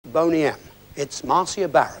Boney M. It's Marcia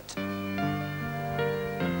Barrett.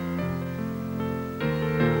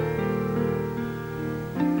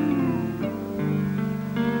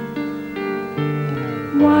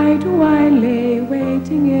 Why do I lay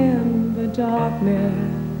waiting in the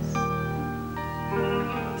darkness,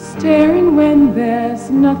 staring when there's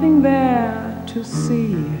nothing there to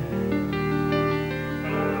see?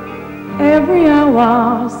 Every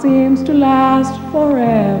hour seems to last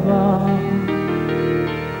forever.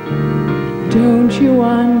 Don't you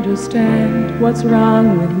understand what's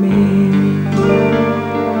wrong with me?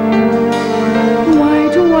 Why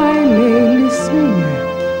do I lay listening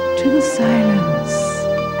to the silence,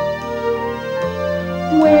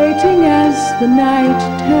 waiting as the night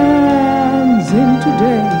turns into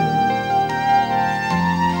day,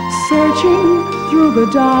 searching through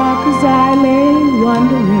the dark as I lay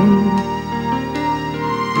wondering?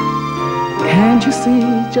 Can't you see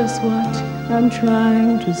just what I'm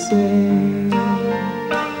trying to say?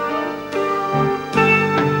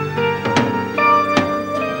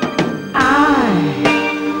 I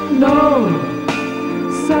know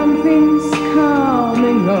something's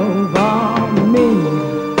coming over me,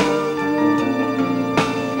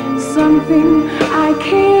 something I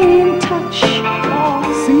can't touch or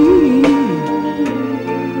see,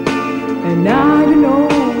 and I don't know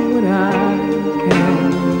what I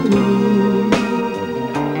can do,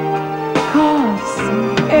 'cause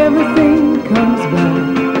everything comes back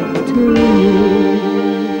to you.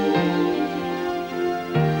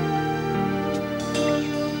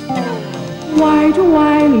 Why do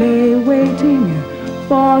I lay waiting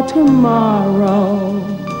for tomorrow,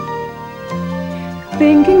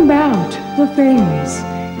 thinking about the things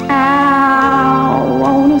I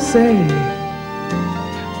wanna say,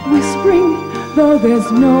 whispering though there's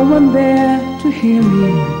no one there to hear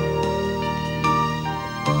me?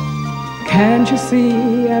 Can't you see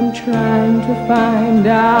I'm trying to find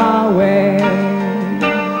our way?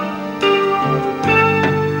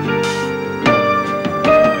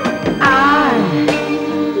 I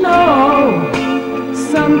know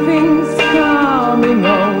something's coming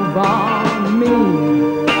over me,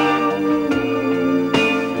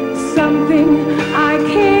 something I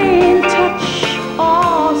can't touch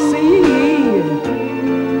or see,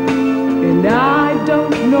 and I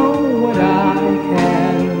don't know what I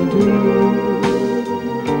can do,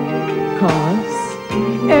 'cause